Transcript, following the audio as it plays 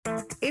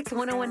It's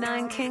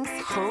 1019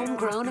 KINKs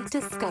Homegrown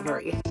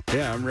Discovery.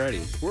 Yeah, I'm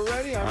ready. We're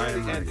ready?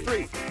 I'm ready. And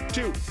 3,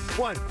 2,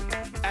 1,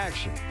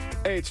 action.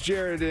 Hey, it's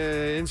Jared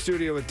in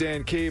studio with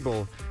Dan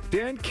Cable.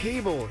 Dan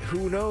Cable,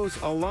 who knows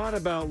a lot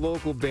about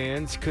local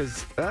bands,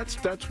 because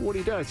that's what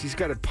he does. He's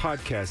got a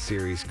podcast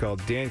series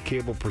called Dan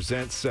Cable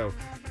Presents. So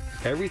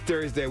every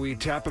Thursday we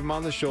tap him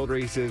on the shoulder.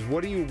 He says,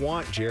 "What do you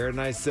want, Jared?"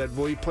 And I said,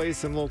 "Well, he plays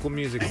some local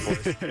music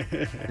for us."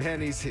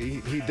 And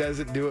he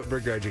doesn't do it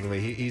begrudgingly.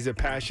 He's a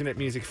passionate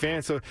music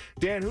fan. So,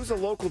 Dan, who's a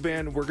local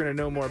band we're going to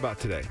know more about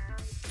today?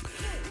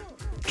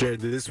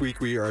 Jared, this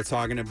week we are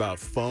talking about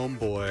Foam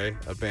Boy,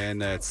 a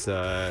band that's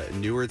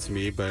newer to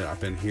me, but I've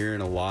been hearing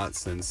a lot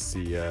since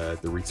the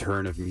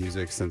return of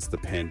music since the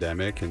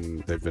pandemic,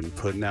 and they've been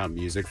putting out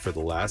music for the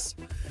last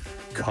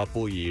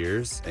couple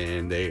years,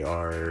 and they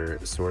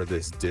are sort of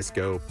this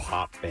disco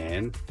pop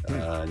band.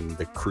 And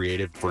the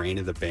creative brain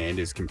of the band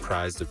is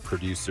comprised of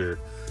producer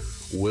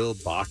Will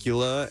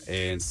Bakula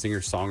and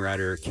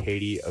singer-songwriter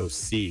Katie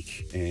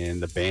Osik,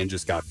 and the band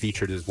just got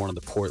featured as one of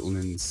the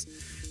Portland's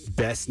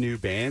best new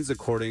bands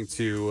according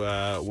to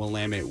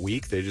Willamette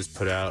Week. They just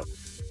put out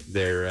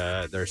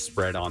their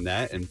spread on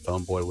that, and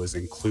Foam Boy was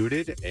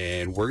included.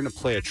 And we're gonna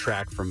play a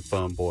track from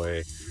Foam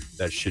Boy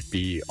that should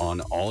be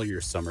on all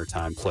your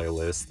summertime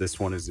playlists. This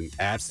one is an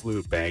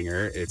absolute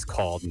banger. It's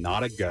called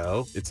Not a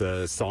Go. It's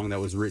a song that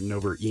was written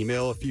over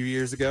email a few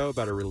years ago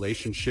about a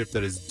relationship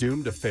that is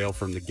doomed to fail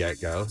from the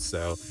get-go.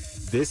 So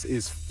this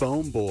is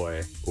Foam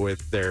Boy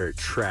with their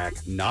track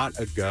Not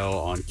a Go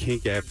on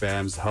Kink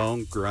FM's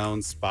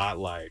Homegrown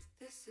Spotlight.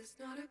 This is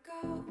not a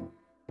go.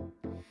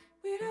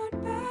 We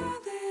don't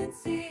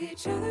balance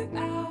each other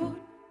out.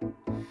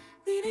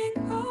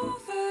 Leaning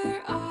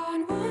over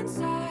on one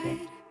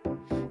side,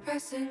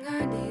 pressing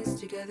our knees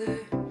together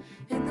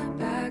in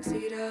the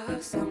backseat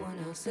of someone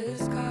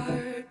else's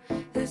car.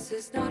 This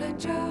is not a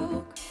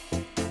joke.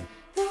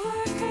 Though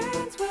our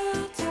hands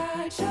will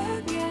touch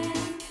again,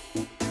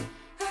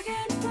 I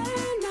can't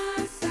blame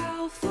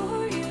myself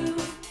for you.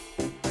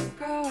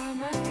 Grow out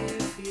my hair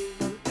for you,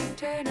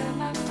 turn on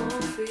my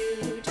phone for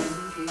you,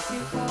 just in case you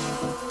call.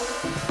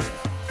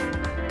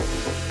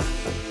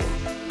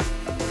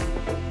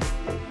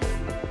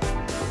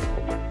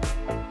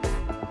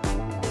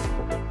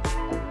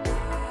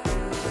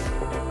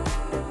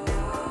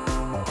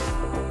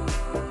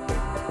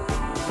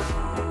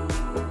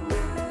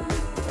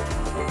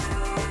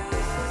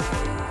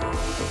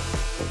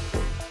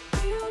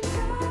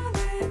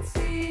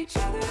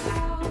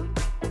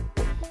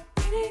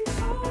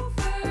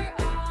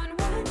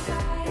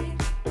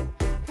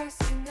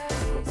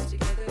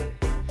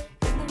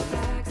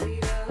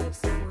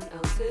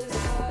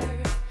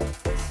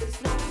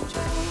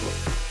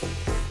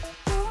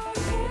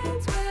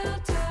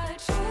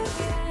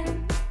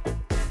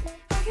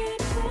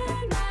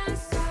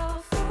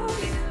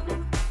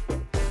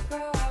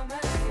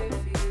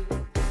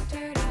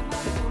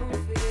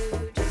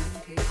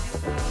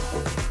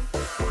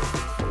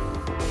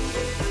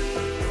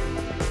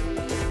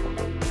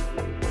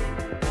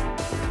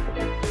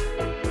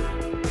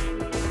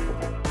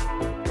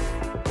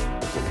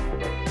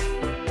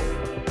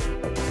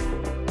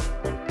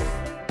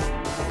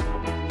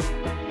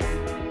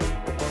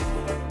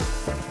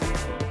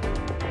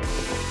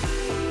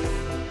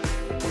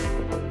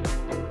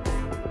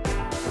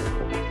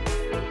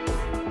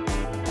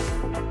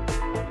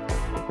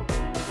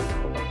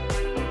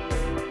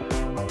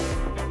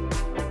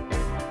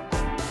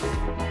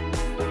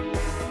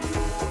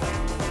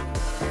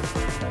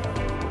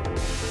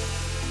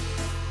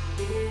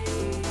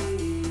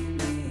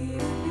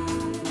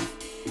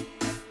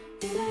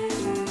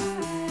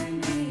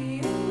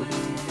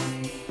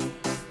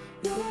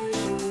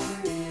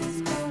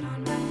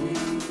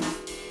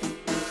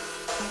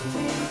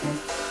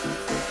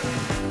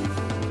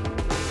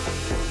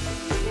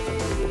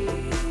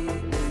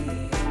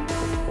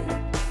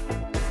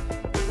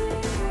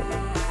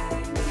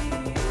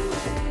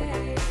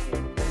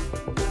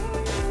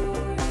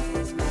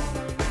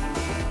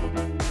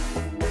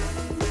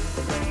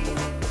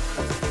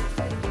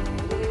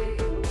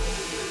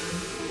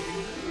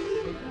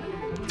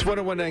 It's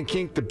 1019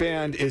 Kink. The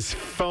band is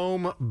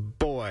Foam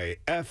Boy.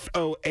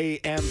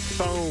 F-O-A-M,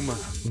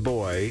 Foam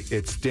Boy.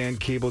 It's Dan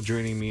Cable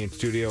joining me in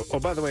studio. Oh,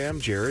 by the way,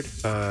 I'm Jared.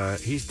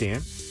 He's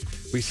Dan.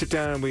 We sit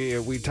down and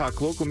we talk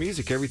local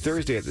music every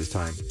Thursday at this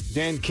time.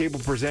 Dan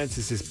Cable Presents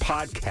is his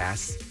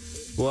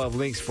podcast. We'll have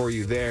links for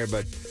you there.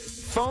 But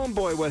Foam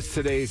Boy was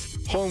today's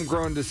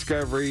homegrown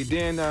discovery.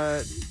 Dan,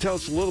 tell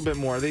us a little bit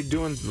more. Are they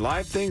doing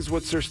live things?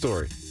 What's their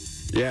story?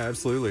 Yeah,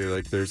 absolutely.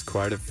 Like, there's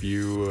quite a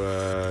few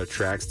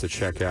tracks to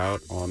check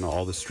out on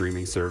all the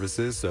streaming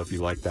services. So if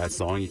you like that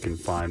song, you can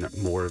find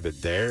more of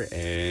it there.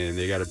 And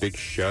they got a big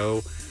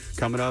show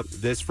coming up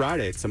this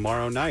Friday,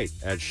 tomorrow night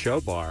at Show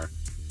Bar,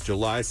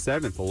 July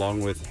 7th, along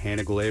with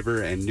Hannah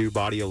Glaver and New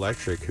Body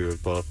Electric, who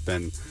have both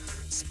been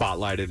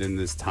spotlighted in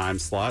this time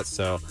slot.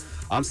 So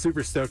I'm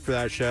super stoked for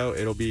that show.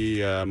 It'll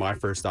be my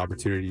first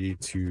opportunity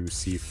to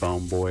see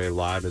Foam Boy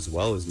live as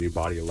well as New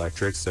Body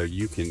Electric. So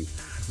you can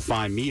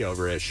find me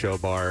over at Show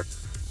Bar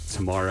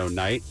tomorrow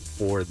night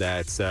for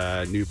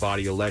that new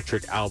Body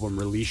Electric album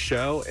release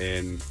show.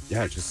 And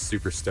yeah, just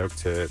super stoked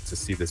to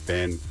see this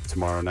band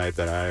tomorrow night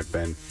that I've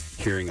been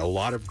hearing a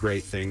lot of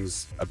great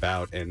things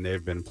about, and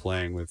they've been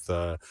playing with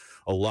a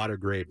lot of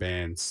great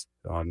bands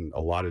on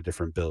a lot of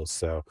different bills.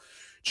 So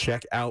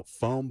check out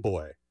Foam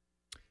Boy.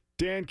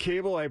 Dan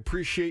Cable, I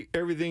appreciate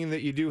everything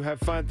that you do. Have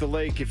fun at the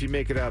lake if you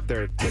make it out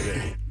there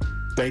today.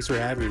 Thanks for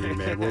having me,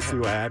 man. We'll see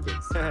what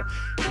happens.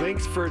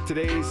 Links for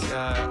today's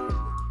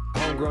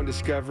Homegrown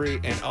Discovery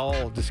and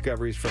all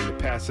discoveries from the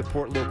past.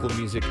 Support local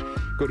music.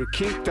 Go to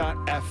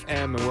kink.fm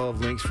and we'll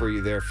have links for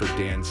you there for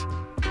Dan's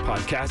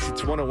podcast.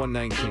 It's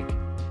 1019 Kink.